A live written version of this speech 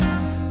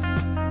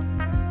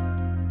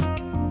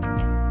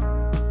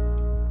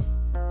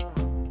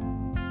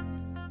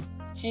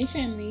Hey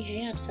family,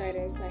 hey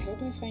Outsiders. I hope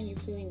I find you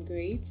feeling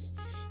great.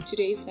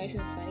 Today is nice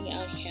and sunny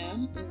out here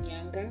in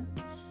Nyanga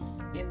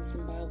in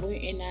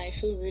Zimbabwe, and I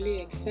feel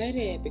really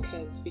excited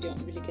because we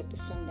don't really get the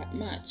sun that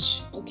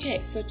much.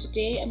 Okay, so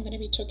today I'm going to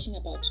be talking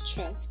about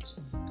trust.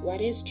 What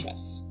is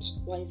trust?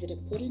 Why is it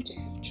important to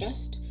have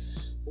trust?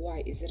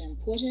 Why is it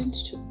important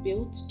to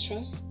build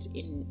trust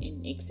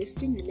in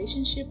existing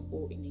relationship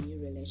or in a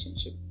new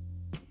relationship?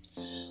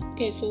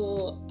 Okay,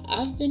 so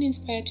I've been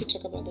inspired to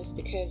talk about this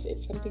because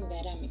it's something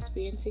that I'm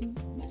experiencing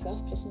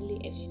myself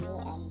personally. As you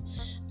know,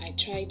 I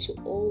try to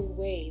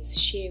always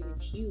share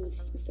with you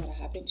things that are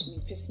happening to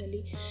me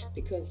personally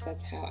because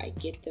that's how I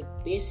get the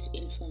best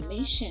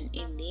information,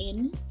 and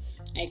then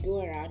I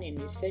go around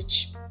and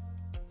research,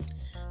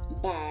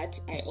 but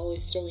I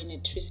always throw in a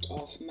twist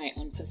of my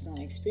own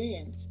personal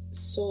experience.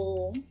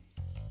 So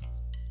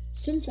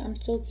since I'm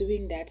still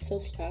doing that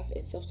self-love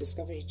and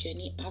self-discovery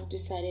journey, I've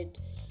decided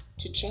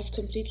to trust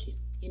completely,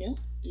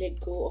 let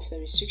go of the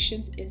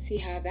restrictions and see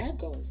how that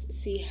goes.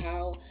 See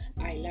how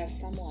I love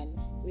someone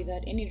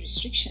without any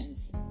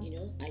restrictions.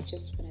 I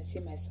just want to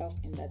see myself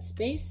in that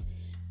space,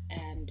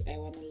 and I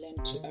want to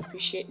learn to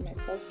appreciate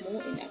myself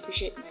more and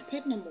appreciate my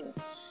partner more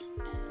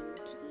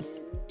and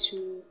learn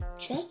to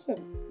trust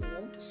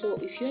them. So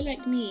if you're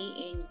like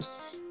me and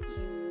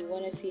you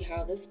want to see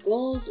how this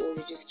goes, or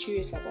you're just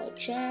curious about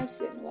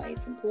trust and why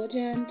it's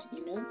important,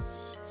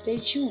 stay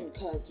tuned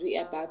because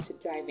we're about to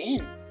dive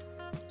in.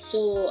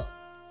 So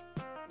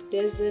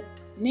there's a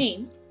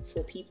name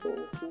for people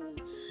who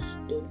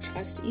don't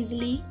trust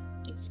easily.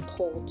 It's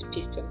called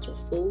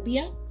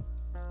pistontrophobia.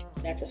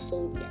 That's a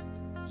phobia,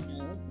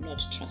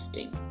 not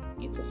trusting.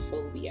 It's a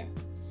phobia.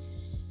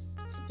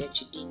 I bet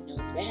you didn't know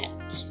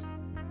that.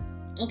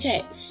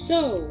 Okay,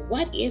 so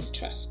what is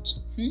trust?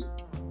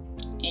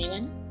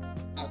 Anyone?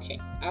 Okay,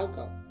 I'll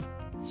go.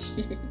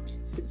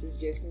 Since it's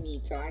just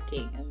me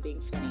talking, I'm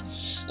being funny.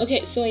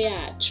 Okay, so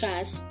yeah,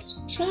 trust.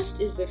 Trust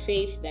is the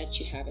faith that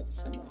you have in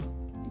someone.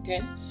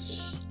 Okay,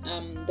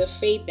 the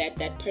faith that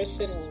that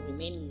person will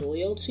remain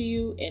loyal to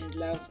you and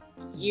love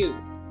you.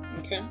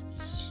 Okay,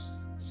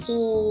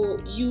 so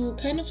you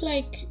kind of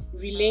like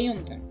rely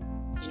on them,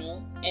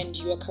 and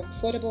you are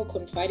comfortable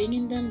confiding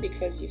in them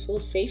because you feel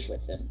safe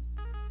with them.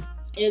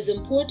 It is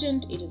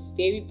important. It is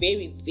very,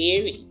 very,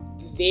 very,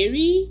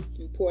 very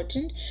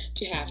important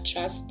to have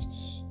trust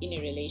in a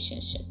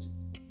relationship.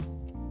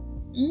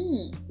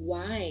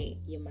 Why,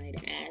 you might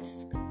ask?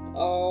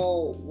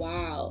 Oh,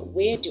 wow.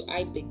 Where do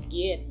I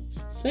begin?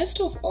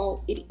 First of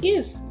all, it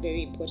is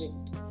very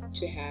important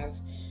to have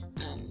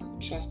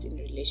trust in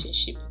a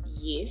relationship.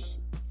 Yes,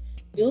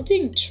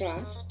 building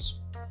trust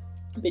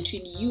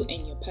between you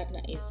and your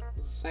partner is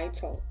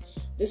vital.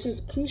 This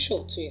is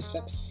crucial to a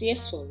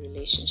successful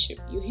relationship.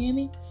 You hear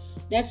me?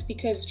 That's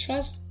because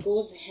trust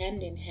goes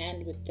hand in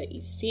hand with the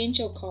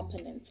essential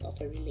components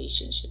of a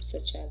relationship,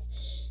 such as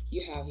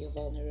you have your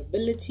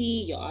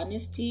vulnerability, your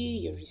honesty,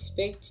 your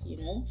respect,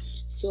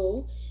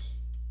 So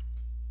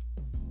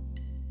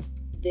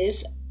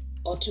this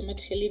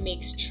automatically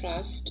makes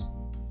trust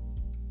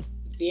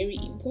very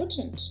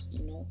important.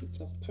 It's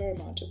of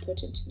paramount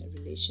importance in a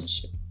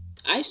relationship.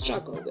 I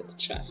struggle with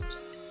trust.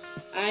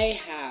 I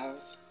have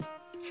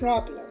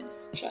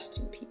problems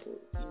trusting people,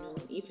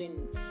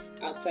 even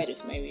outside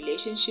of my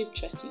relationship,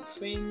 trusting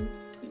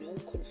friends,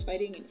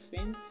 confiding in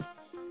friends.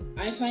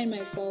 I find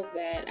myself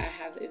that I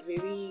have a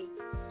very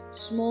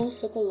small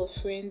circle of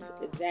friends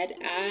that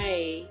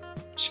I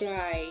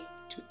try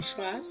to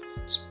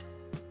trust.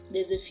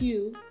 There's a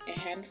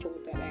handful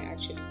that I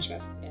actually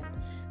trust, and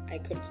I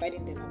confide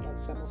in them about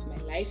some of my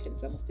life and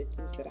some of the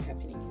things that are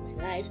happening in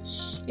my life.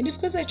 And of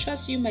course, I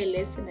trust you, my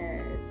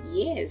listeners.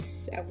 Yes,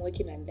 I'm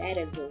working on that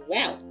as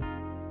well.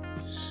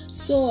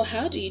 So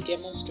how do you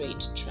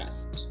demonstrate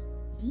trust?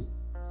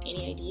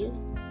 Any ideas?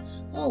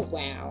 Oh,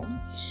 wow.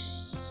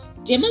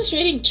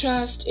 Demonstrating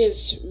trust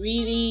is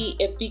really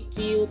a big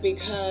deal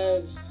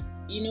because,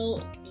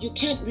 you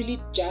can't really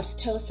just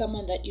tell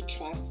someone that you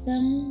trust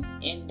them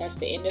and that's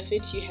the end of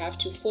it. You have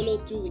to follow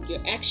through with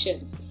your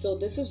actions. So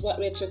this is what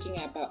we're talking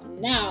about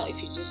now.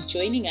 If you're just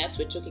joining us,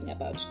 we're talking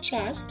about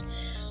trust.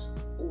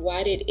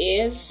 What it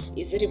is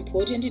it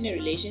important in a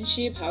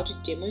relationship? How to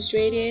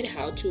demonstrate it?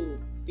 How to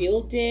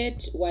build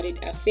it? What it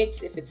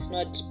affects if it's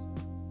not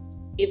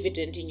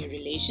evident in your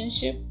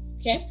relationship?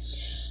 Okay,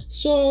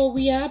 so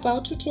we are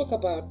about to talk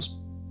about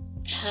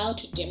how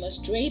to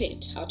demonstrate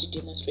it, how to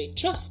demonstrate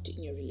trust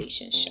in your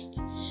relationship.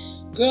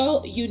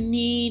 Girl, you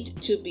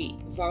need to be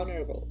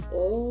vulnerable.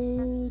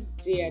 Oh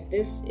dear,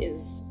 this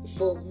is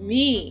for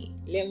me.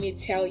 Let me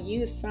tell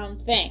you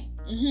something.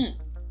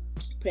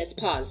 Press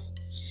pause.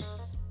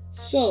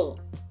 So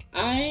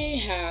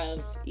I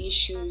have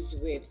issues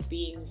with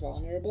being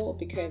vulnerable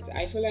because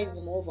I feel like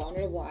the more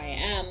vulnerable I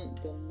am,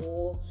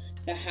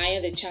 the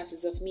higher the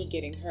chances of me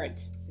getting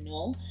hurt,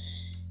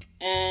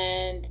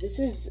 And this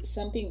is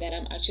something that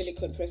I'm actually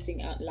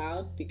confessing out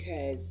loud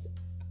because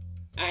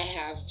I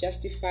have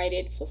justified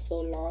it for so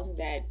long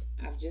that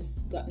I've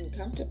just gotten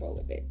comfortable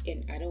with it,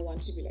 and I don't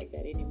want to be like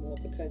that anymore,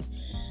 because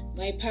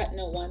my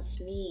partner wants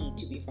me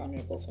to be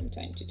vulnerable from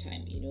time to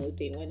time.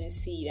 They want to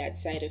see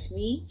that side of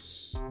me.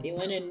 They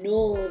want to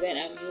know that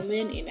I'm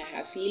human and I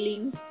have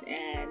feelings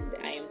and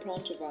I am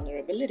prone to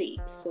vulnerability.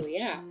 So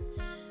yeah,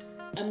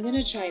 I'm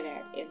gonna try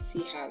that and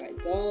see how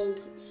that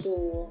goes.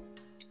 So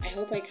I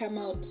hope I come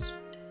out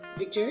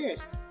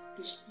victorious.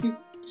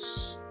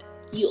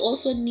 You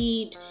also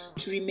need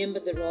to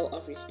remember the role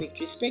of respect.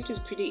 Respect is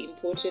pretty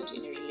important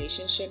in a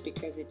relationship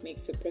because it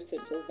makes the person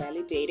feel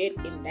validated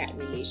in that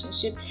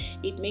relationship.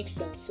 It makes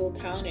them feel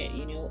counted,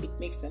 it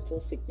makes them feel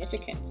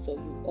significant. So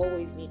you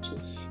always need to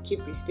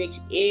keep respect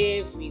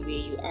everywhere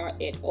you are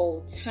at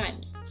all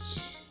times.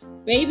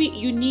 Baby,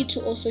 you need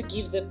to also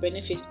give the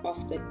benefit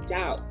of the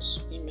doubt.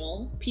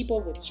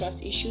 People with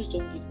trust issues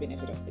don't give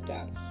benefit of the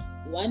doubt.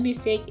 One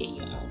mistake and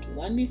you're out.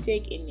 One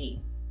mistake and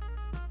they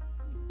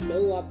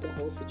blow up the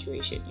whole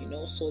situation,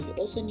 so you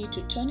also need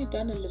to tone it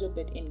down a little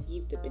bit and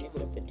give the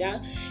benefit of the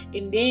doubt.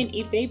 And then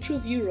if they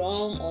prove you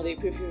wrong or they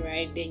prove you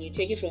right, then you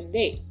take it from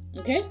there.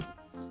 Okay,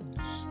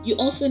 you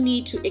also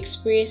need to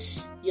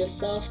express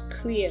yourself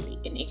clearly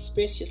and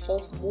express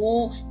yourself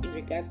more in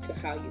regards to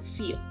how you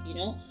feel.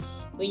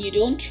 When you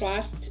don't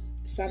trust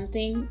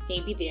something,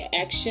 maybe their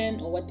action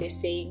or what they're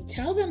saying,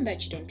 tell them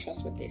that you don't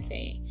trust what they're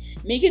saying.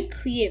 Make it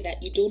clear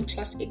that you don't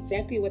trust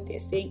exactly what they're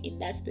saying in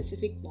that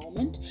specific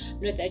moment,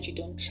 not that you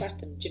don't trust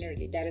them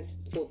generally. That is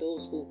for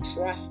those who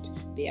trust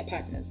their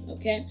partners,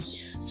 okay?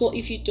 So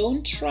if you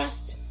don't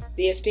trust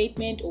their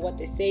statement or what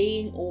they're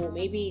saying, or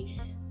maybe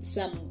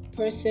some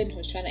person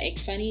who's trying to act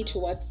funny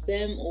towards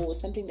them or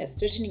something that's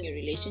threatening your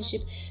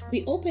relationship,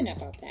 be open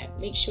about that.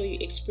 Make sure you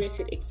express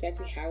it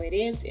exactly how it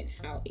is and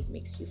how it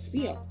makes you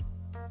feel.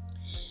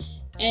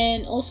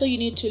 And also you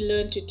need to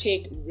learn to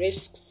take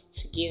risks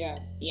together.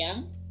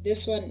 Yeah,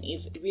 this one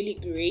is really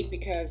great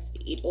because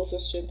it also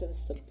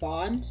strengthens the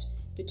bond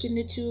between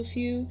the two of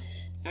you,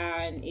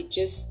 and it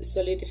just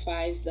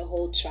solidifies the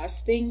whole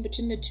trust thing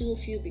between the two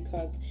of you,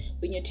 because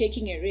when you're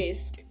taking a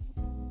risk,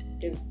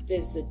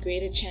 there's a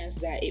greater chance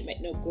that it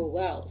might not go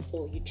well.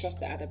 So you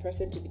trust the other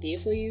person to be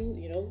there for you,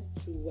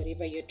 through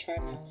whatever you're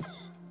trying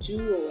to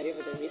do or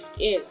whatever the risk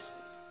is.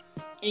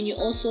 And you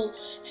also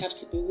have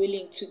to be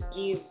willing to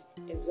give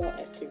as well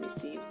as to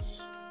receive.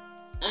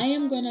 I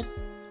am gonna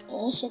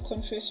also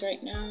confess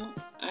right now,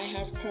 I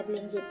have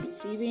problems with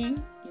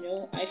receiving.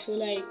 I feel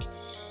like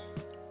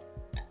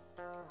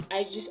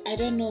I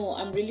don't know,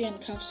 I'm really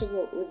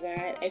uncomfortable with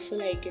that. I feel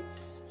like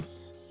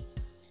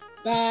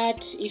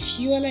but if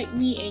you are like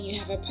me and you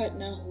have a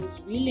partner who's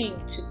willing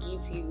to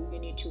give you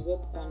need to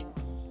work on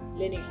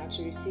learning how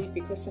to receive,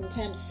 because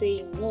sometimes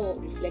saying no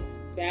reflects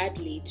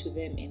badly to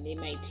them and they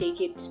might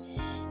take it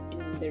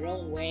in the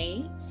wrong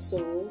way.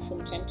 So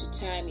from time to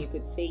time you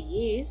could say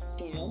yes.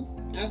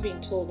 I've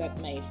been told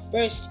that my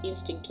first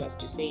instinct was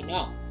to say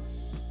no,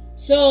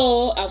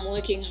 so I'm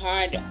working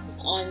hard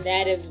on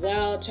that as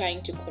well,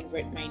 trying to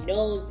convert my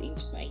no's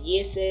into my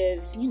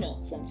yeses,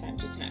 from time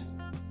to time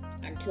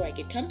until I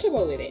get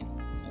comfortable with it.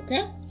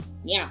 Okay,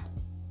 yeah.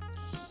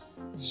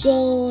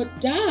 So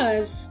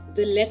does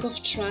the lack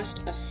of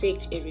trust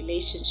affect a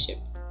relationship?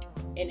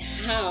 And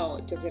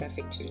how does it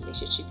affect a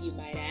relationship, you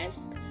might ask?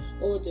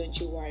 Oh, don't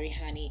you worry,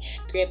 honey.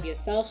 Grab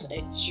yourself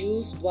a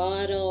juice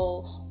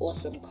bottle or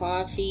some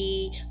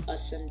coffee or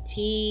some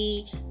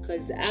tea,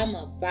 because I'm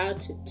about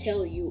to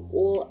tell you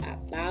all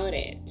about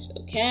it,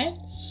 okay?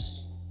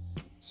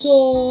 So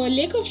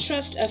lack of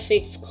trust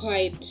affects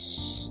quite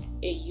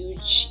a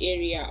huge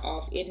area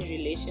of any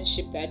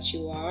relationship that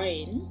you are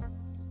in,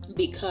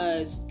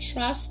 because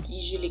trust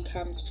usually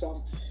comes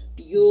from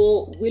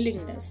your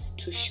willingness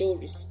to show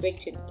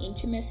respect and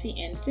intimacy.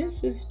 And since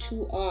these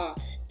two are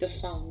the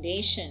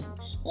foundation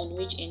on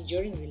which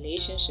enduring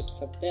relationships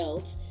are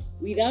built,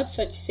 without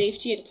such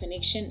safety and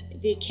connection,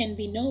 there can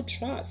be no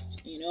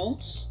trust.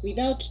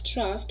 Without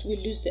trust, we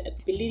lose the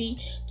ability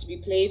to be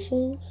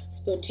playful,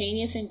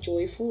 spontaneous, and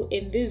joyful,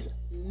 and this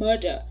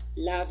murder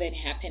love and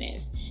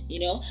happiness.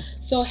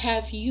 So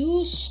have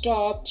you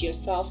stopped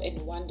yourself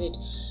and wondered,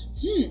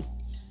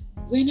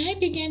 when I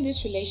began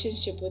this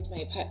relationship with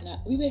my partner,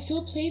 we were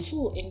so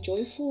playful and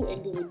joyful,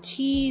 and we would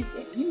tease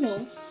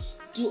and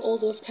do all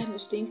those kinds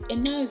of things,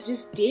 and now it's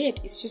just dead,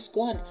 it's just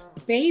gone.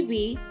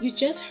 Baby, you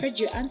just heard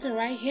your answer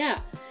right here.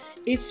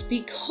 It's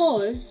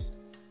because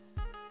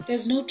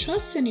there's no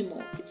trust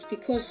anymore. It's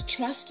because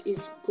trust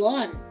is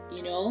gone.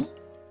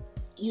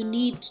 You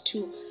need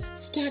to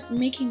start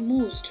making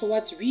moves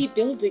towards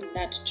rebuilding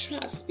that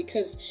trust,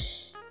 because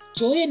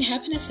joy and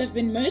happiness have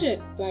been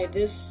murdered by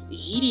this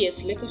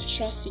hideous lack of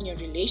trust in your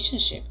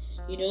relationship.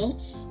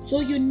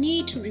 So you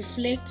need to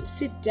reflect,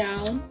 sit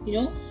down,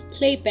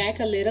 play back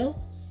a little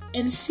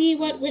and see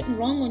what went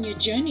wrong on your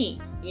journey.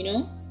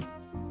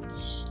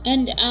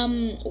 And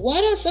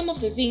what are some of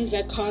the things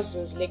that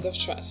causes lack of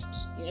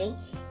trust?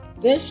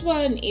 This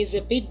one is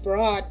a bit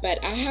broad,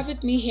 but I have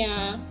with me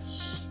here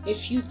a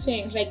few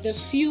things, like the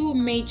few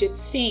major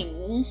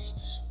things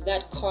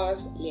that cause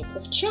lack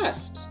of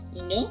trust.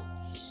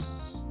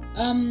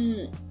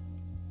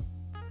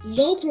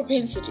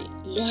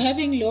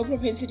 Having low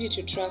propensity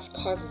to trust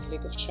causes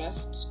lack of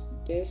trust.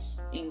 This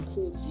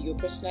includes your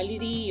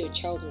personality, your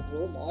childhood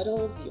role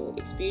models, your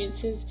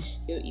experiences,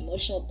 your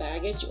emotional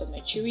baggage or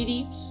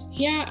maturity.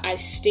 Here I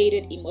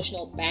stated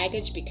emotional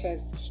baggage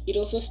because it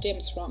also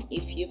stems from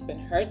if you've been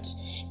hurt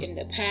in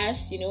the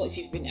past, if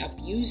you've been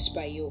abused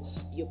by your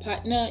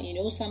partner.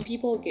 Some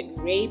people get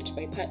raped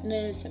by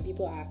partners, some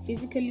people are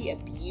physically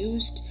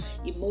abused,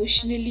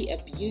 emotionally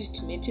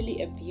abused,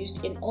 mentally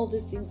abused, and all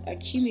these things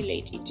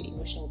accumulate into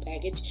emotional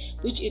baggage,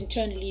 which in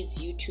turn leads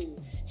you to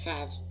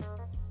have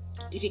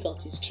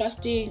difficulties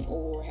trusting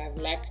or have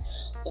lack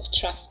of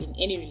trust in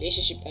any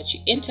relationship that you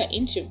enter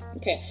into.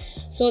 Okay,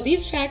 so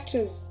these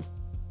factors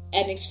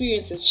and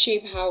experiences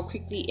shape how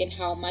quickly and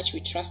how much we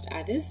trust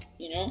others.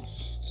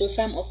 So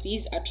some of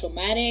these are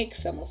traumatic,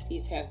 some of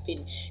these have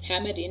been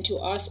hammered into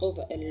us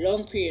over a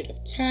long period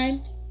of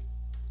time,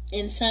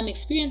 and some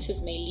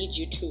experiences may lead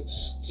you to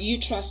view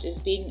trust as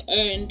being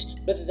earned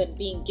rather than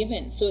being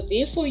given. So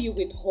therefore you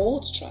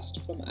withhold trust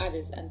from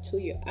others until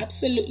you're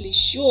absolutely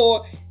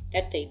sure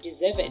that they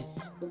deserve it.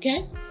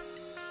 Okay,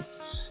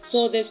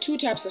 so there's two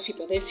types of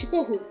people. There's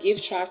people who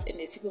give trust, and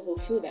there's people who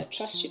feel that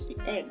trust should be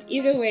earned.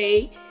 Either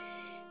way,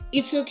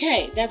 it's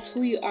okay. That's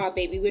who you are,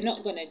 baby. We're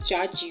not gonna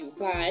judge you,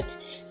 but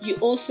you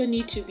also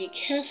need to be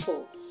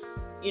careful.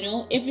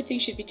 Everything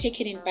should be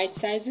taken in bite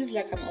sizes,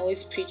 like I'm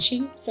always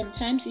preaching.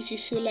 Sometimes if you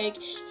feel like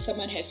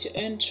someone has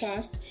to earn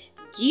trust,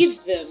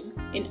 give them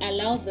and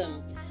allow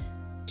them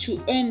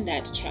to earn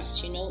that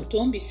trust.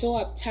 Don't be so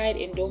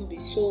uptight and don't be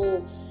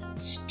so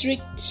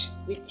strict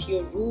with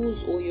your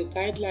rules or your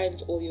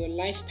guidelines or your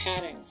life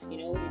patterns.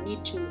 You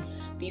need to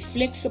be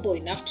flexible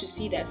enough to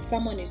see that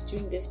someone is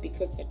doing this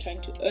because they're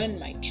trying to earn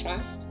my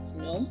trust.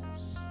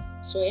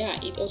 So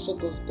yeah, it also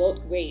goes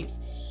both ways.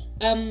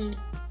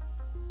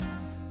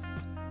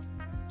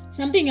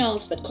 Something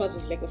else that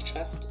causes lack of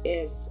trust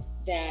is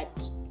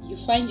that you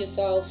find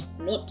yourself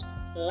not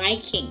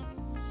liking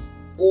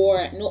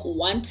or not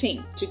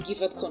wanting to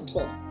give up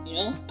control.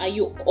 Are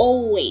you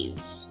always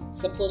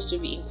supposed to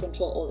be in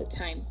control all the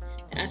time?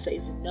 The answer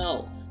is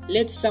no.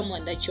 Let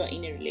someone that you're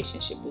in a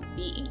relationship with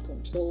be in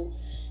control.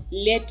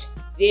 Let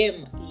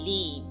them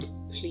lead,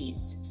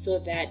 please, so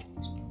that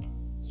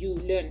you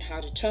learn how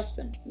to trust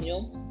them.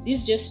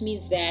 This just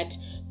means that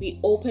we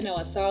open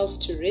ourselves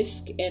to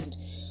risk, and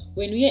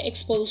when we are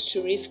exposed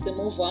to risk, the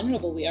more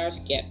vulnerable we are to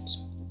get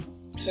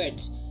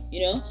hurt.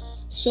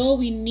 So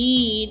we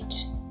need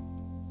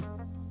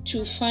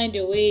to find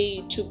a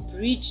way to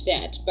bridge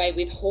that by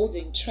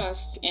withholding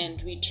trust, and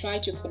we try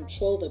to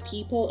control the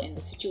people and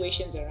the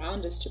situations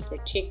around us to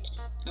protect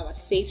our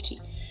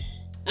safety.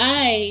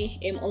 I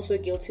am also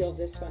guilty of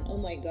this one. Oh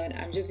my God,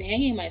 I'm just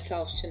hanging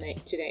myself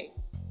today.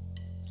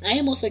 I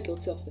am also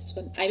guilty of this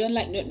one. I don't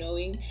like not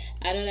knowing.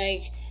 I don't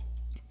like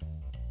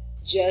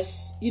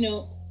just,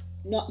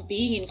 not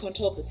being in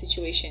control of the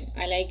situation.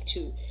 I like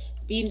to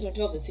be in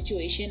control of the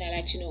situation. I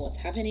like to know what's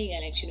happening.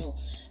 I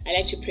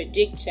like to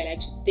predict. I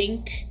like to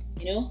think.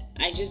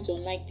 I just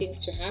don't like things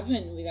to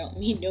happen without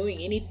me knowing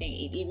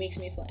anything. It makes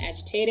me feel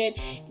agitated.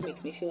 It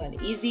makes me feel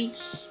uneasy.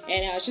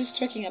 And I was just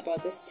talking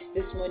about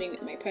this morning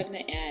with my partner,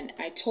 and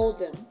I told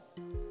them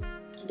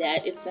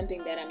that it's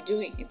something that I'm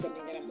doing. It's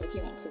something that I'm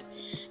working on because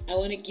I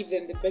want to give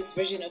them the best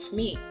version of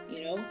me.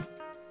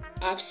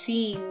 I've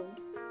seen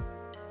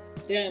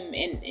them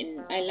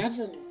and I love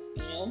them.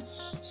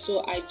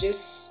 So I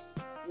just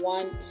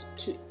want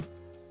to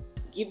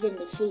give them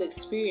the full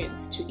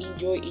experience, to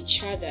enjoy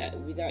each other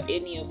without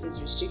any of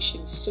these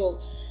restrictions. So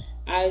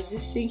I was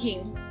just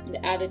thinking the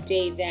other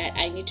day that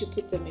I need to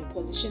put them in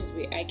positions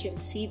where I can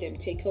see them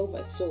take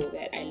over so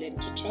that I learn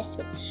to trust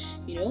them,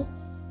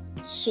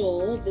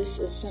 So this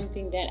is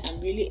something that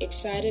I'm really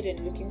excited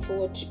and looking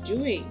forward to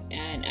doing,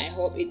 and I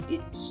hope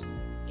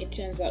it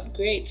turns out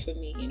great for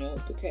me,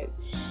 because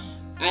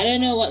I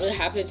don't know what will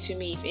happen to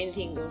me if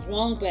anything goes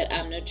wrong, but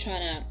I'm not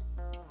trying to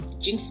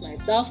jinx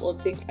myself or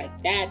think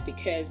like that,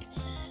 because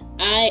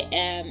I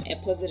am a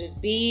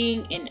positive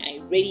being and I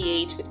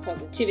radiate with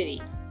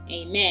positivity.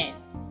 Amen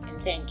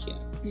and thank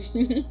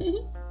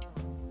you.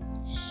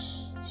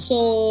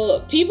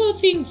 So people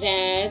think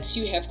that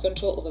you have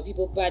control over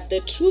people, but the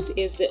truth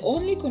is the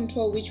only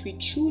control which we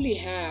truly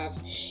have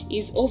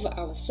is over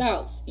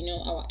ourselves,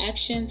 our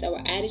actions, our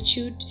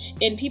attitude.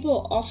 And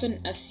people often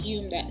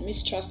assume that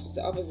mistrust is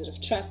the opposite of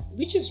trust,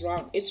 which is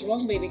wrong. It's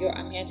wrong, baby girl.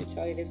 I'm here to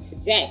tell you this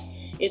today.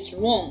 It's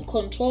wrong.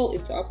 Control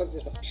is the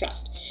opposite of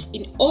trust.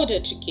 In order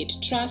to get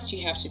trust,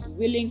 you have to be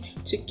willing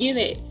to give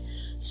it.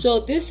 So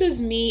this is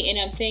me, and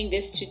I'm saying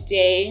this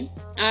today.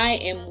 I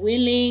am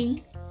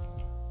willing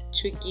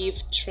to give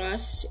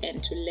trust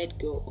and to let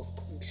go of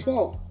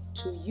control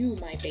to you,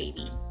 my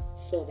baby,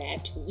 so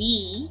that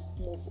we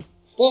move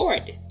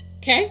forward.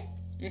 Okay?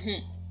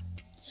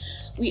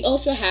 We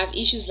also have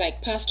issues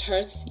like past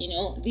hurts.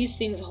 These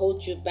things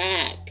hold you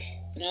back.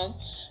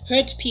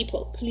 Hurt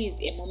people. Please,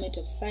 a moment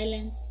of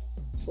silence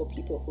for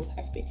people who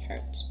have been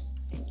hurt.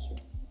 Thank you.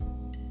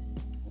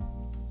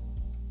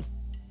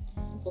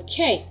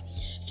 Okay,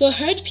 so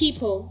hurt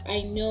people,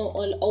 I know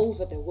all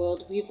over the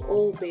world, we've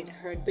all been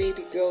hurt.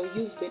 Baby girl,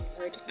 you've been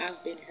hurt,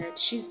 I've been hurt,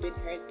 she's been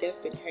hurt, they've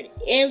been hurt,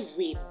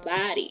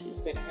 everybody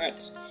has been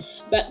hurt.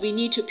 But we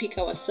need to pick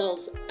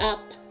ourselves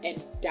up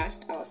and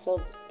dust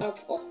ourselves up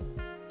of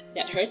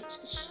that hurt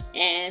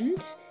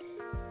and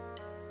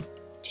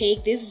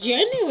take this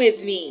journey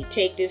with me.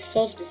 Take this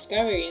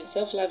self-discovery and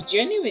self-love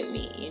journey with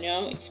me.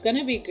 It's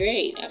gonna be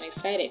great. I'm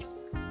excited.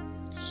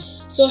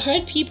 So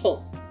hurt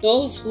people,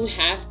 those who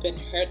have been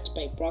hurt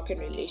by broken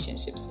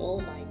relationships,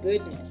 oh my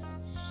goodness,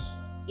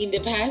 in the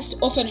past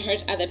often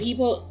hurt other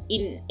people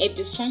in a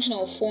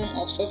dysfunctional form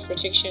of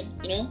self-protection.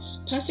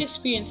 Past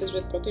experiences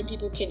with broken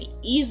people can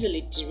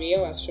easily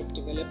derail us from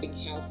developing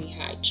healthy,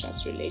 high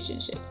trust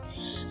relationships.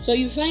 So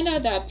you find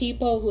out that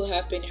people who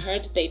have been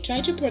hurt, they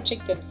try to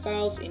protect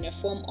themselves in a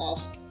form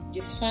of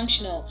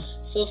dysfunctional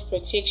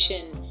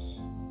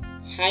self-protection,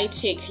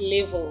 high-tech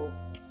level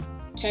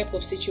type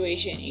of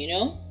situation.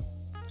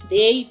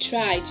 They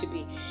try to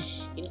be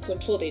in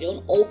control. They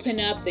don't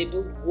open up, they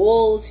build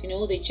walls,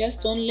 they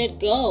just don't let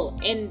go.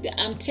 And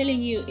I'm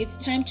telling you,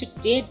 it's time to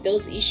dead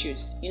those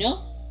issues.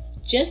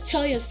 Just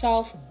tell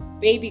yourself,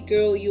 baby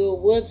girl, you're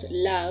worth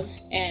love,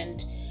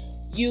 and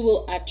you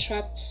will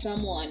attract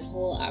someone who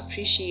will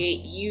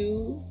appreciate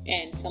you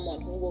and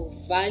someone who will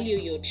value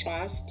your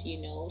trust.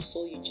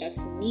 So you just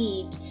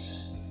need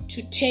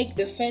to take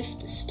the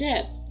first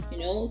step,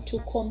 to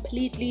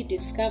completely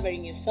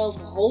discovering yourself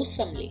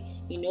wholesomely.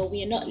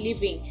 We are not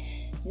leaving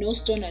no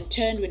stone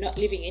unturned. We're not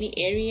leaving any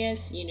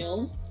areas.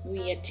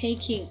 We are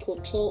taking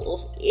control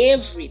of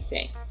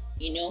everything.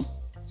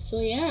 So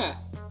yeah,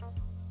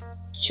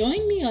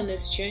 join me on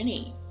this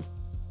journey.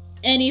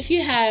 And if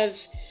you have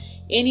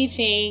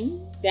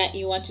anything that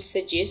you want to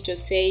suggest or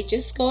say,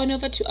 just go on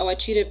over to our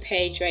Twitter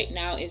page right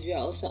now, as we are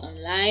also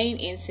online,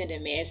 and send a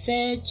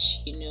message.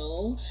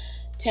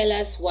 Tell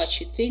us what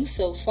you think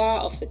so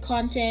far of the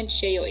content.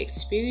 Share your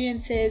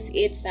experiences.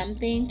 Eat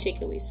something.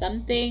 Take away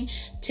something.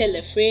 Tell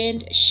a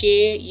friend.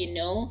 Share.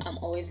 I'm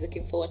always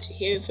looking forward to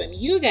hearing from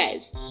you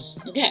guys.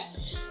 Okay.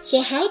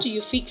 So how do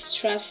you fix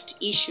trust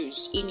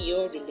issues in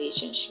your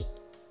relationship?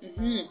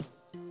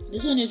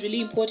 This one is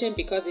really important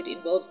because it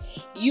involves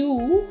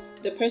you,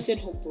 the person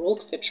who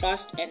broke the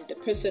trust, and the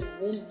person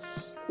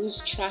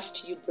whose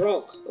trust you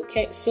broke.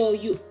 Okay. So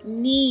you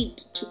need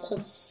to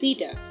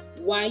consider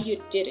why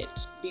you did it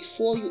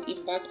before you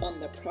embark on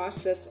the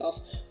process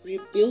of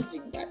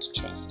rebuilding that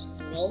trust.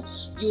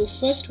 You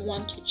first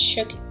want to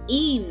check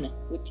in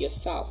with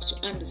yourself to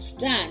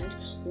understand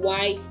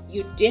why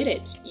you did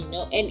it.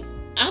 And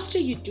after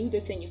you do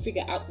this and you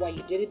figure out why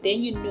you did it,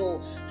 then you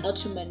know how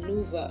to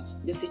maneuver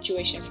the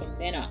situation from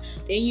then on.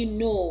 Then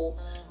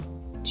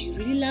do you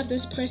really love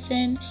this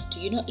person? Do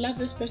you not love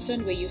this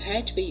person? Were you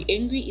hurt? Were you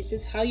angry? Is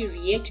this how you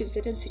react in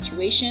certain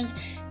situations?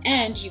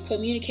 And you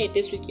communicate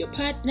this with your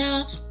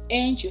partner,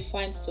 and you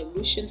find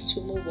solutions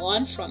to move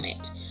on from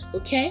it.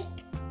 Okay?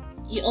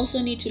 You also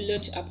need to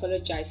learn to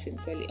apologize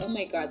sincerely. Oh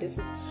my God, this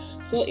is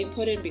so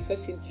important, because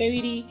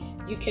sincerity,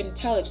 you can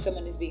tell if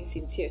someone is being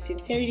sincere.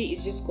 Sincerity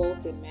is just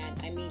golden, man.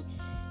 I mean,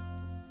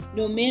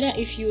 no matter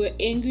if you were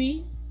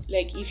angry,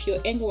 like if your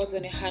anger was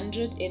on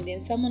 100 and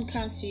then someone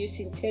comes to you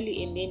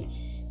sincerely, and then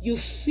you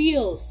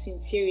feel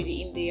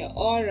sincerity in their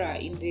aura,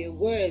 in their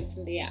words,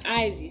 in their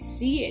eyes, you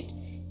see it,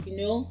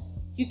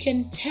 you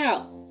can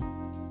tell.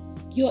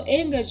 Your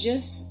anger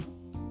just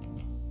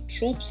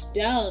drops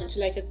down to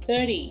like a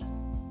 30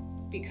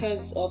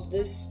 because of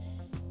this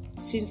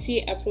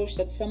sincere approach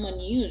that someone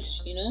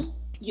used.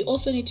 You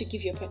also need to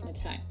give your partner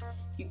time.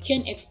 You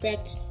can't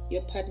expect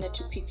your partner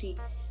to quickly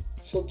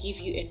forgive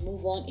you and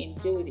move on and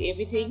deal with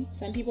everything.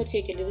 Some people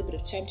take a little bit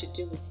of time to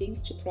deal with things,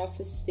 to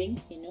process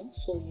things,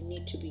 so you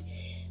need to be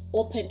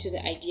open to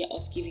the idea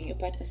of giving your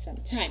partner some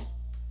time.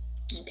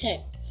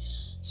 Okay,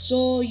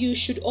 so you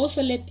should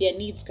also let their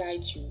needs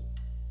guide you.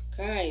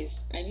 Guys,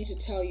 I need to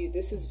tell you,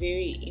 this is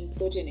very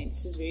important and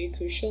this is very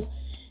crucial,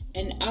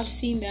 and I've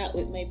seen that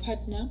with my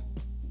partner.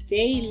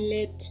 They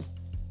let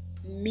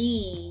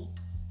me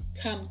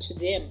come to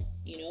them,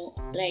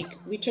 like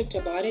we talked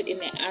about it,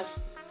 and I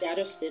asked that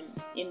of them,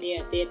 and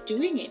they're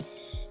doing it.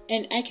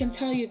 And I can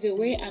tell you, the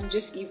way I'm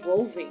just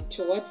evolving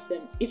towards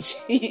them,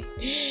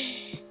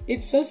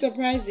 it's so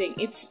surprising.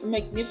 It's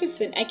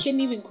magnificent. I can't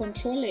even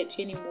control it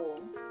anymore.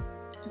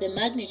 The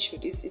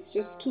magnitude it's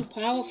just too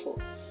powerful,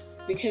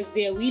 because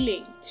they're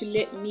willing to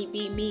let me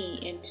be me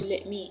and to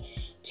let me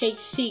take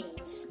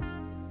things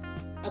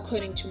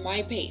according to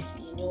my pace,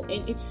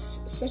 and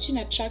it's such an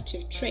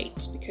attractive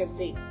trait because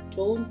they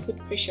don't put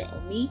pressure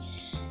on me,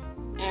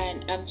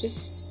 and I'm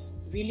just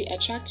really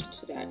attracted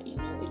to that.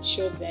 It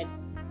shows that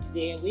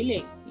they're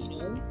willing,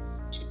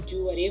 to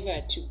do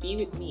whatever to be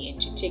with me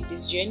and to take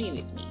this journey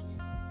with me.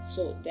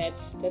 So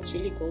that's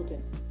really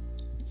golden.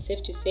 It's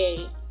safe to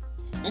say.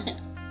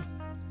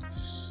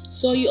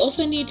 So you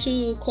also need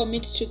to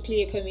commit to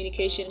clear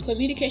communication.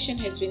 Communication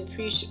has been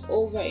preached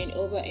over and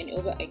over and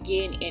over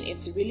again, and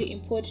it's really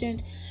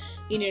important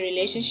in a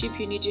relationship.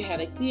 You need to have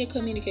a clear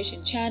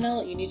communication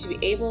channel. You need to be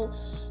able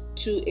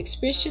to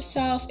express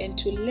yourself and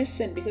to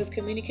listen, because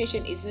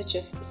communication is not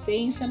just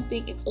saying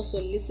something, it's also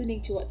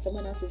listening to what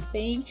someone else is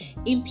saying,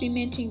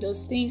 implementing those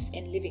things,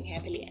 and living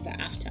happily ever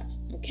after.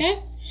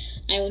 Okay,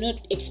 I will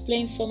not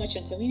explain so much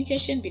on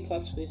communication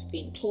because we've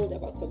been told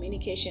about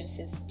communication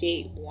since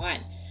day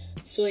one.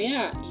 So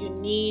yeah, you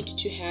need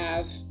to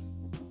have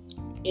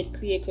a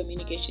clear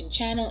communication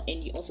channel,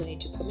 and you also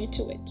need to commit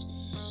to it.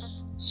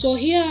 So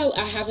here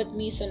I have with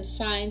me some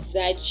signs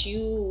that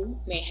you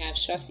may have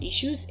trust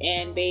issues,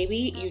 and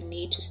baby, you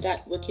need to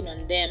start working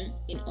on them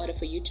in order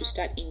for you to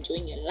start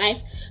enjoying your life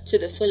to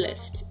the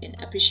fullest and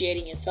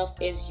appreciating yourself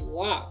as you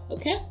are.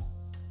 Okay?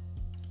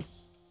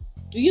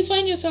 Do you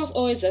find yourself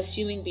always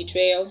assuming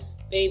betrayal?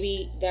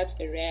 Baby, that's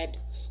a red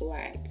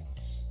flag.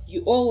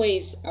 You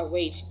always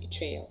await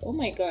betrayal. Oh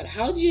my God,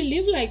 how do you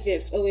live like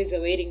this? Always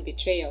awaiting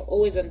betrayal,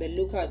 always on the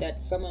lookout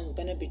that someone's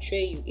gonna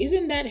betray you.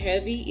 Isn't that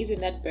heavy?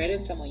 Isn't that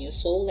burdensome on your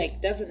soul?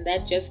 Like, doesn't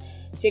that just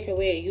take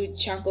away a huge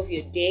chunk of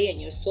your day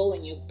and your soul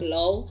and your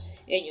glow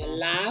and your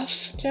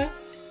laughter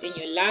and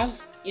your love?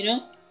 You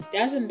know,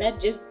 doesn't that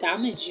just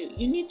damage you?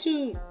 You need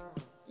to,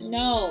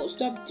 no,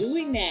 stop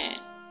doing that.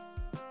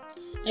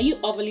 Are you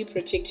overly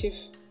protective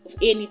of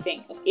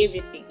anything, of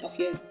everything, of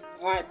your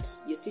heart,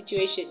 your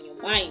situation,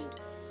 your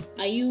mind?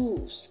 Are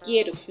you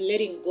scared of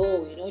letting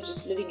go,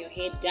 just letting your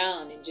head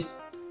down and just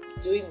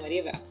doing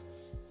whatever?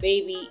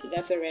 Baby,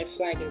 that's a red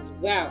flag as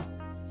well.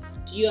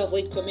 Do you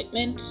avoid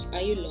commitment?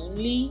 Are you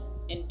lonely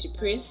and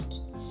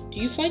depressed? Do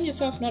you find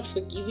yourself not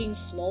forgiving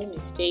small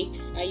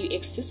mistakes? Are you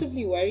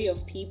excessively wary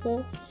of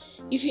people?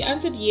 If you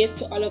answered yes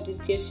to all of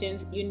these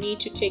questions, you need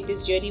to take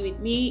this journey with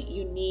me.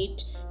 You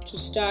need to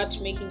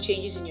start making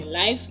changes in your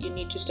life. You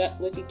need to start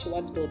working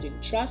towards building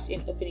trust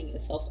and opening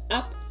yourself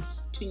up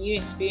to new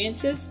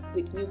experiences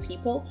with new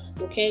people.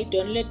 Okay,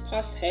 don't let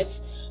past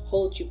hurts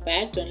hold you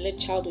back. Don't let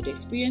childhood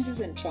experiences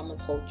and traumas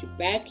hold you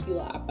back. You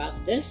are above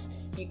this.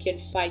 You can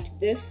fight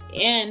this,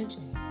 and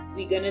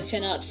we're gonna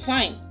turn out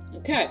fine.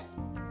 Okay,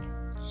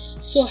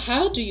 so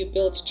how do you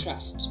build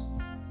trust?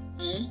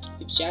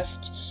 We've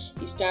just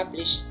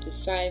established the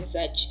signs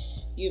that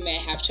you may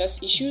have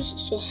trust issues.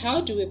 So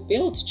how do we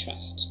build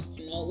trust?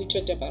 We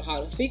talked about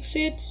how to fix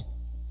it.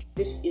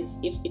 This is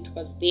if it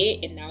was there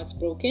and now it's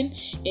broken,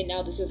 and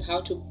now this is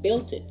how to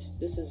build it.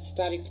 This is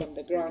starting from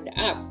the ground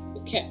up.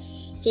 Okay,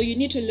 so you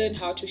need to learn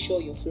how to show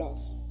your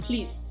flaws.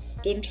 Please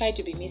don't try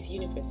to be Miss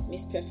Universe,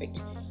 Miss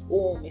Perfect,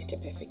 or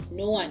Mr. Perfect.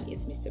 No one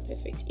is Mr.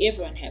 Perfect.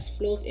 Everyone has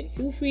flaws, and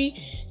feel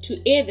free to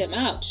air them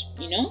out.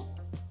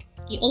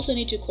 You also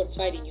need to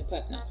confide in your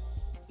partner.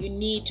 You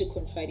need to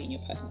confide in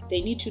your partner.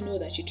 They need to know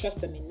that you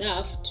trust them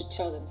enough to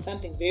tell them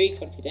something very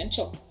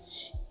confidential.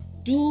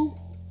 Do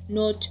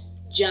not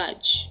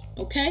judge.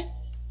 Okay,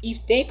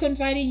 if they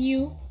confide in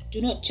you, do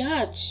not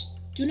judge.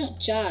 Do not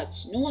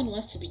judge. No one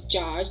wants to be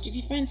judged. If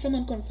you find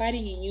someone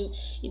confiding in you,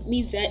 it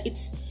means that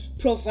it's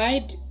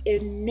provide a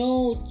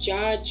no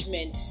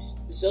judgment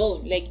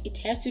zone. Like, it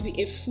has to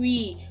be a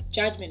free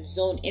judgment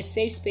zone, a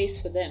safe space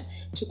for them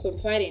to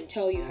confide and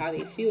tell you how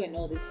they feel and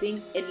all these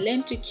things, and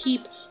learn to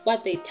keep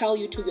what they tell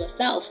you to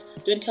yourself.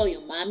 Don't tell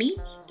your mommy,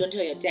 don't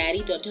tell your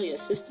daddy, don't tell your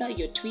sister,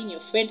 your twin, your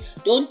friend.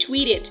 Don't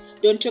tweet it.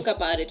 Don't talk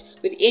about it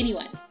with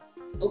anyone.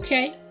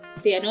 Okay,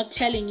 they are not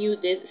telling you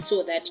this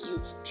so that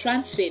you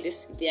transfer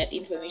that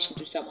information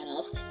to someone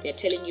else. They're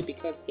telling you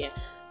because they're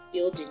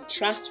building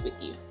trust with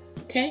you.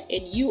 Okay,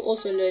 and you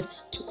also learn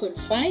to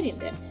confide in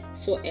them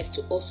so as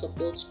to also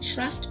build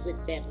trust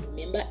with them.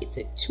 Remember, it's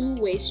a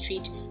two-way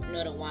street,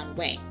 not a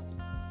one-way.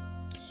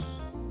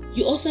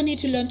 You also need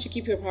to learn to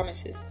keep your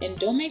promises, and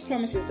don't make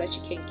promises that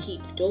you can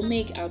keep. Don't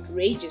make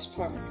outrageous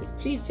promises.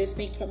 Please just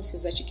make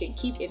promises that you can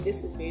keep, and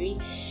this is very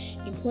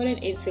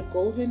important. It's a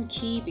golden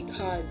key,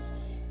 because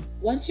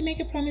once you make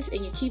a promise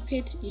and you keep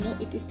it,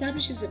 it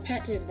establishes a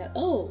pattern that,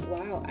 oh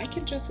wow, I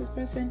can trust this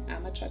person.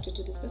 I'm attracted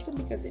to this person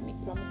because they make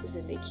promises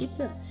and they keep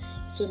them.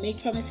 So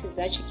make promises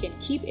that you can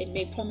keep, and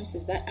make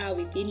promises that are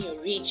within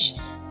your reach.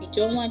 We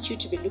don't want you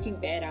to be looking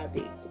bad out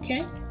there.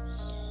 Okay,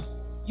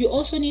 you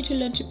also need to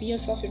learn to be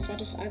yourself in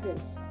front of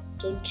others.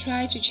 Don't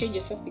try to change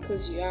yourself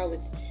because you are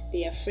with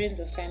their friends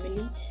or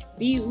family.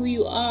 Be who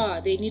you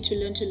are. They need to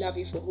learn to love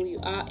you for who you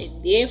are,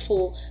 and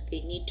therefore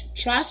they need to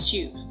trust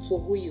you for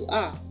who you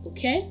are.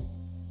 Okay,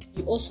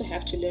 you also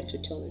have to learn to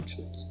tell the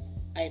truth.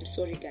 I am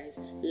sorry, guys,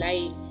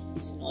 lying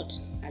is not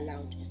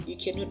allowed. You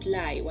cannot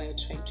lie while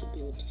trying to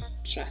build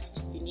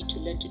trust. You need to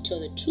learn to tell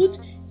the truth,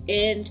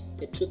 and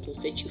the truth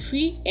will set you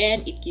free,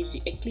 and it gives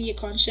you a clear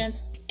conscience,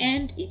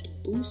 and it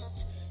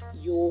boosts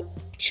your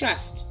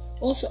trust.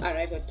 Also,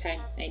 arrive on time.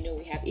 I know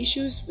we have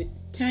issues with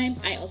time.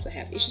 I also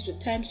have issues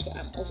with time, so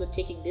I'm also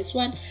taking this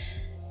one.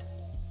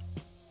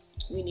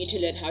 We need to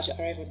learn how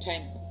to arrive on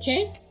time.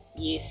 Okay?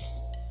 Yes.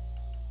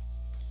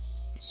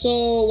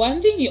 So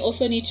one thing you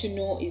also need to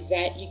know is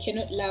that you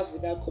cannot love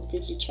without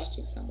completely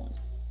trusting someone.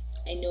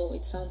 I know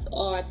it sounds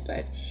odd,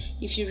 but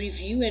if you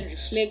review and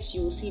reflect,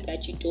 you will see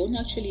that you don't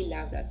actually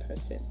love that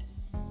person.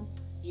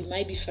 You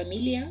might be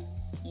familiar,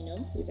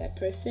 with that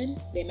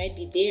person. They might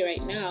be there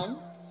right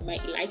now. You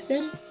might like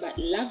them, but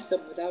love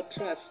them without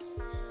trust,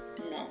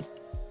 no.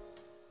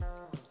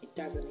 It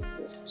doesn't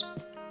exist.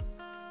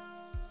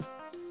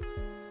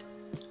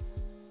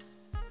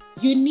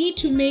 You need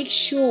to make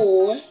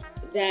sure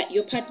that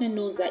your partner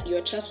knows that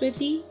you're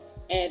trustworthy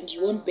and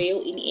you won't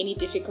bail in any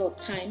difficult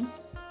times.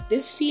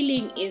 This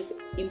feeling is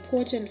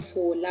important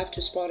for love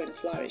to sprout and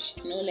flourish.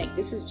 Like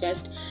this is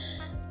just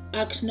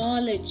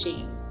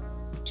acknowledging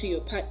to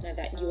your partner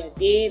that you are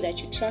there, that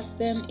you trust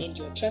them and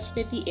you're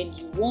trustworthy and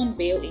you won't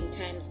bail in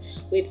times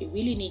where they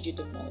really need you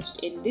the most.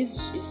 And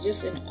this is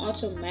just an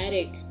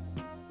automatic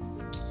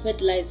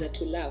fertilizer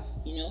to love,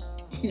 you know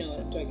what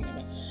I'm talking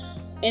about.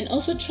 And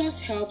also,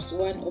 trust helps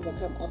one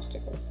overcome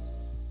obstacles.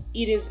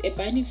 It is a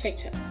binding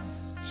factor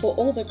for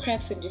all the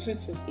cracks and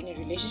differences in a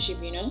relationship.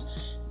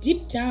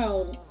 Deep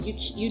down,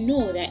 you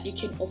know that you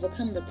can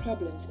overcome the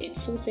problems and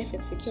feel safe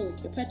and secure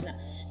with your partner.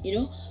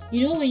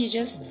 When you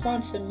just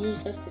found some news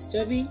that's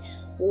disturbing,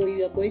 or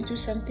you are going through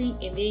something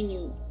and then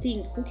you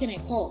think, who can I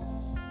call?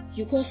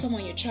 You call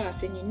someone you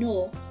trust, and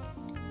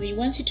when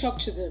once you talk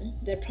to them,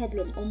 the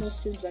problem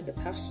almost seems like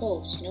it's half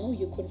solved.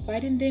 You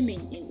confide in them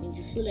and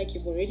you feel like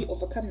you've already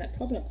overcome that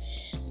problem.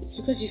 It's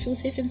because you feel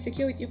safe and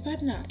secure with your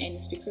partner, and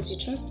it's because you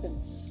trust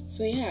them.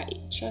 So yeah,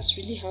 trust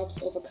really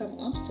helps overcome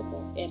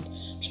obstacles,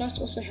 and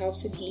trust also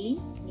helps in healing.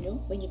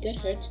 When you get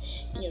hurt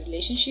in your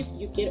relationship,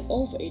 you get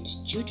over it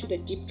due to the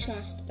deep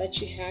trust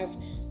that you have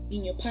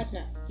in your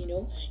partner.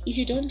 If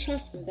you don't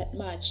trust them that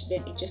much,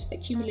 then it just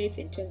accumulates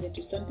and turns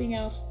into something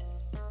else.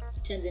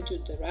 Turns into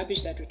the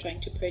rubbish that we're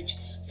trying to purge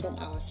from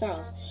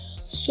ourselves.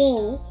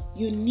 So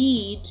you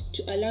need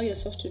to allow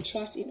yourself to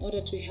trust in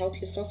order to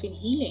help yourself in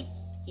healing.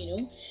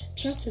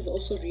 Trust is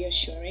also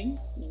reassuring.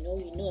 You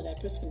know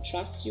that person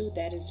trusts you.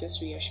 That is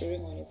just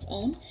reassuring on its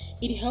own.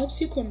 It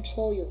helps you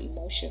control your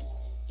emotions.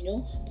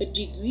 The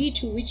degree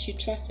to which you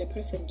trust a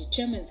person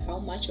determines how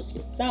much of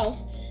yourself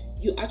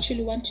you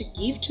actually want to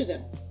give to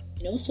them.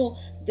 So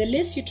the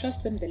less you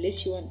trust them, the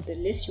less you want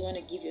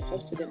to give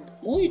yourself to them. The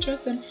more you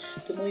trust them,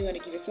 the more you want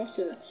to give yourself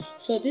to them.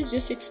 So this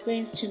just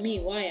explains to me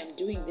why I'm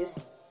doing this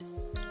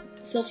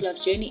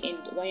self-love journey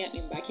and why I'm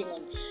embarking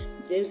on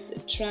this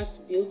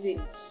trust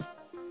building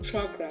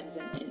programs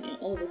and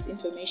all this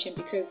information,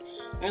 because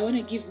I want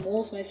to give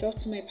more of myself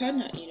to my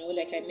partner.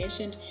 Like I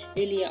mentioned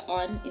earlier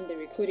on in the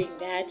recording,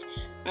 that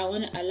I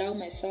want to allow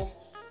myself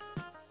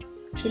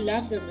to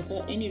love them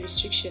without any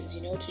restrictions,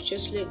 to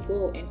just let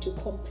go and to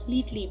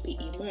completely be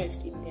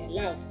immersed in their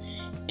love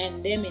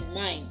and them in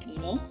mine,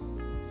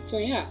 So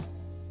yeah,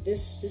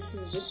 this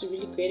is just a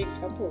really great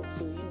example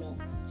to,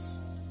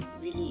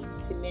 really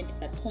cement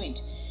that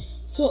point.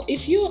 So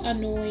if you're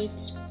annoyed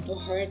or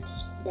hurt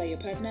by your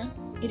partner,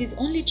 it is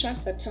only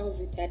trust that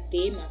tells you that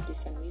there must be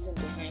some reason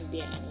behind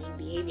their annoying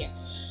behavior.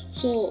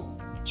 So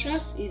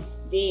trust is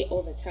there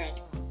all the time,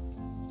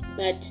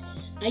 but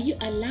are you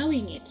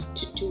allowing it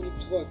to do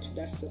its work?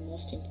 That's the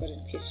most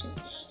important question.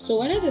 So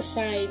what are the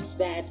signs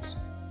that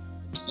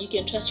you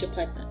can trust your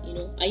partner?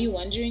 Are you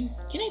wondering,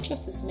 can I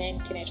trust this man?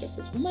 Can I trust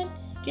this woman?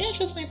 Can I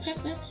trust my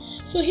partner?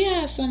 So here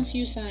are some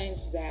few signs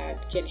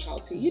that can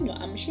help you.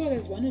 I'm sure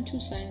there's 1 or 2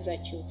 signs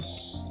that you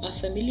are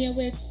familiar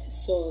with,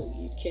 so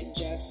you can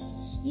just,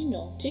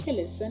 take a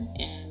listen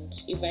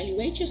and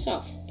evaluate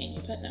yourself and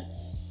your partner.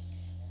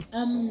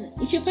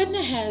 If your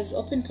partner has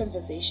open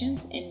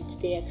conversations and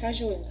they are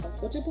casual and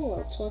comfortable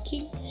while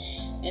talking,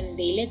 and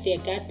they let their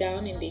guard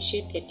down and they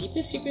share their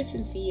deepest secrets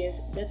and fears,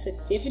 that's a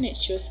definite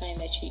sure sign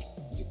that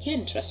you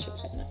can trust your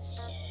partner.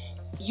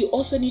 You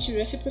also need to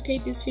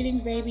reciprocate these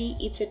feelings, baby.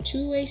 It's a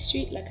two-way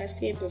street. Like I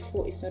said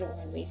before, it's not a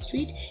one-way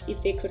street.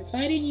 If they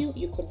confide in you,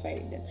 you confide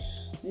in them.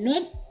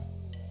 Not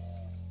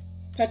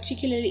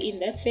particularly in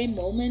that same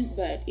moment,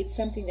 but it's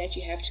something that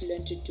you have to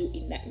learn to do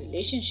in that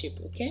relationship,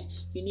 okay?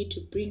 You need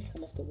to bring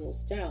some of the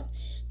walls down.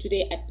 Do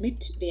they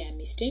admit their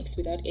mistakes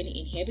without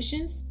any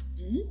inhibitions?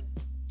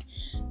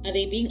 Are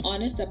they being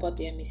honest about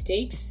their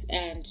mistakes?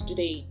 And do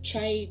they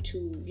try to,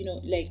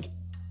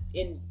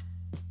 and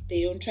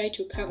they don't try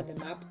to cover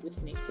them up with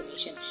an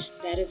explanation?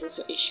 That is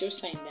also a sure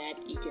sign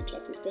that you can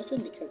trust this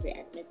person, because they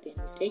admit their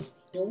mistakes.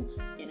 They know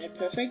they're not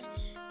perfect,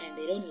 and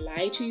they don't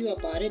lie to you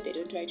about it. They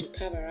don't try to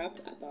cover up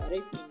about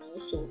it,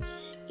 so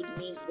it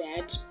means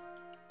that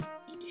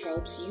it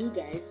helps you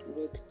guys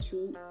work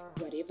through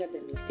whatever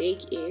the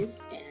mistake is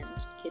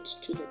and get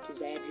to the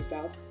desired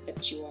results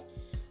that you are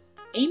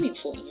aiming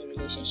for in your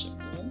relationship.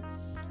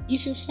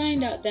 If you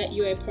find out that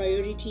you are a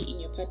priority in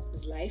your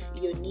partner's life,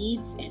 your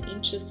needs and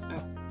interests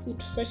are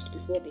put first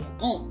before their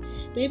own,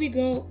 baby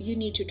girl, you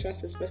need to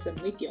trust this person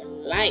with your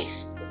life,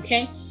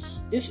 okay?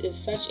 This is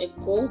such a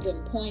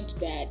golden point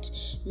that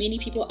many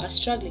people are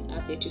struggling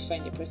out there to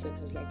find a person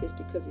who's like this,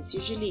 because it's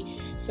usually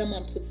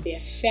someone puts their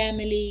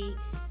family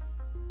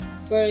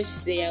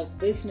first, their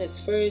business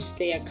first,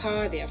 their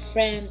car, their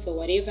friends or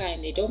whatever,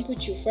 and they don't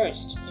put you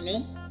first,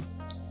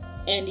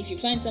 And if you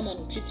find someone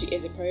who treats you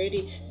as a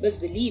priority, best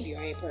believe you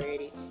are a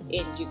priority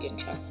and you can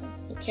trust them,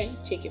 okay?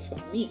 Take it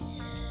from me.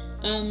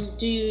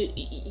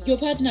 Your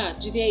partner,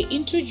 do they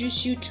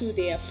introduce you to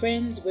their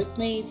friends,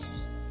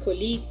 workmates,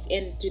 colleagues,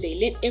 and do they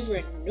let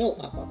everyone know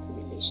about the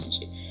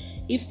relationship?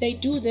 If they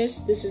do this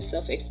is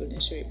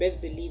self-explanatory. Best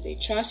believe they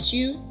trust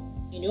you,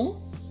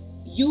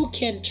 you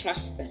can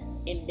trust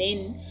them, and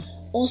then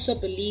also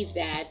believe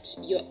that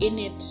you're in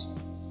it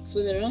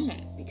for the long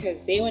run, because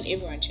they want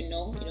everyone to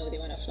know, they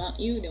want to flaunt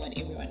you, they want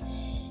everyone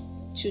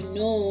to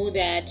know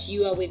that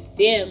you are with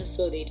them,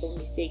 so they don't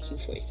mistake you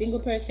for a single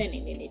person,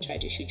 and then they try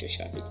to shoot your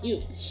shot with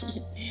you.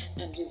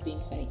 I'm just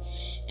being funny.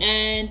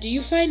 And do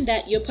you find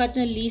that your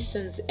partner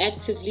listens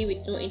actively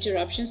with no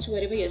interruptions to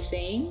whatever you're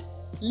saying?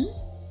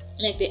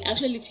 Like, they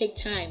actually take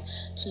time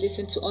to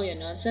listen to all your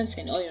nonsense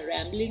and all your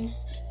ramblings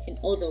and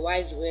all the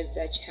wise words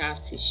that you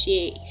have to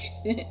share.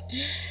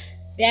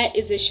 That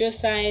is a sure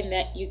sign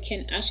that you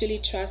can actually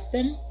trust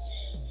them.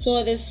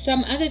 So there's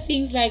some other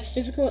things like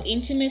physical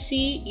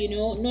intimacy,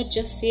 not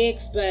just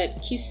sex,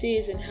 but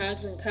kisses and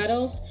hugs and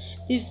cuddles.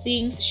 These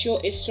things show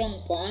a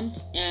strong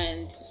bond,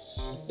 and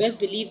best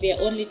believe they're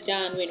only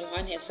done when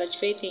one has such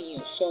faith in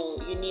you.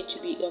 So you need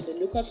to be on the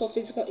lookout for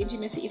physical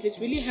intimacy. If it's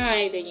really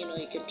high, then you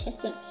can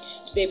trust them.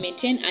 Do they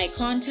maintain eye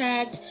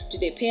contact? Do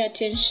they pay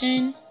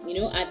attention?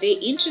 Are they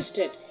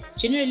interested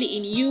generally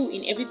in you,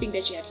 in everything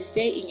that you have to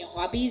say, in your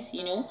hobbies?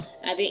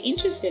 Are they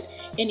interested?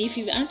 And if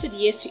you've answered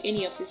yes to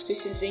any of these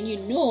questions, then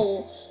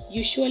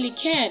you surely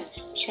can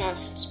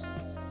trust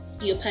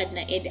your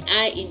partner, and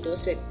I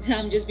endorse it.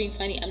 I'm just being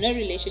funny. I'm not a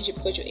relationship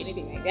coach or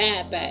anything like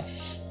that, but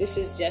this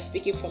is just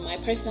speaking from my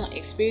personal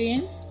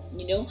experience.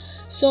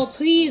 So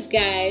please,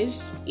 guys,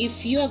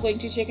 if you are going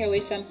to take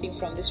away something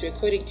from this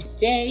recording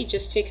today,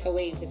 just take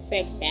away the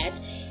fact that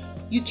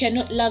you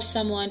cannot love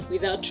someone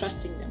without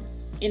trusting them,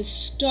 and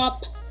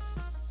stop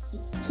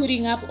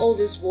putting up all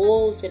these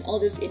walls and all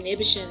these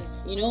inhibitions.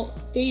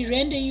 They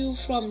render you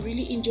from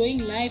really enjoying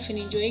life and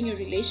enjoying your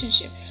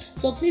relationship.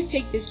 So please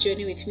take this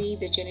journey with me,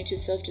 the journey to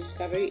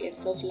self-discovery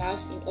and self-love.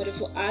 In order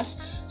for us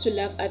to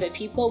love other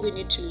people, we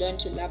need to learn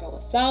to love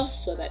ourselves,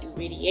 so that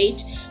we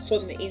radiate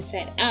from the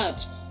inside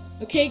out.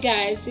 Okay,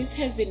 guys, this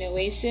has been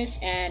Oasis,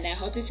 and I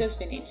hope this has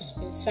been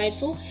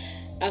insightful.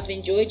 I've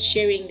enjoyed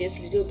sharing this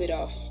little bit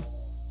of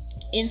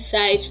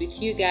insight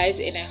with you guys,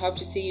 and I hope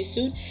to see you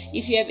soon.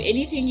 If you have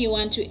anything you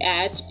want to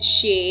add,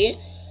 share,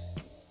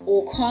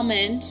 or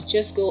comment,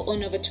 just go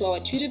on over to our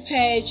Twitter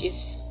page.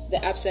 It's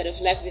The Upside of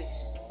Life with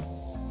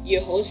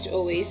your host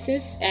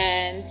Oasis,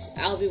 and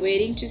I'll be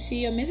waiting to see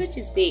your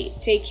messages there.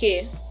 Take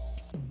care.